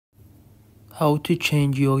How to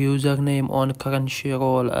change your username on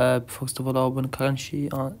Crunchyroll app. First of all, open Crunchy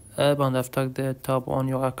app, and after that tap on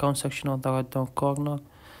your account section on the right down corner.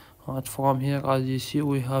 And from here, as you see,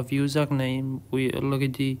 we have username we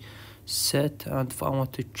already set, and if I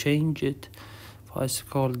want to change it, if I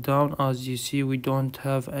scroll down, as you see, we don't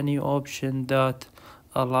have any option that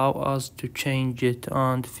allow us to change it.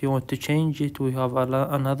 And if you want to change it, we have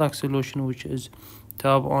another solution, which is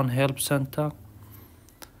tap on help center.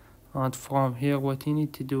 And from here, what you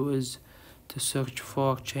need to do is to search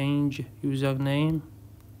for change username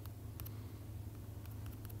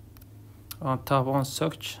and tap on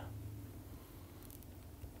search.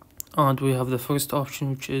 And we have the first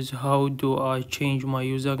option, which is how do I change my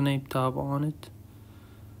username. Tap on it,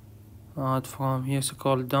 and from here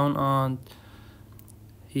scroll down, and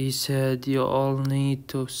he said you all need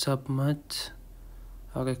to submit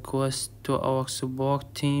a request to our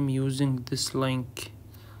support team using this link.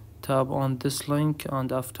 Tap on this link,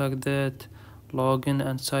 and after that log in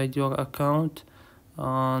inside your account,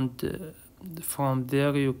 and from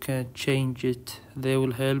there you can change it. They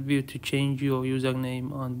will help you to change your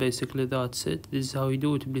username, and basically that's it. This is how you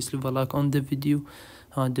do it. Please leave a like on the video,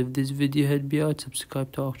 and if this video helped you out,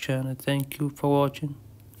 subscribe to our channel. Thank you for watching.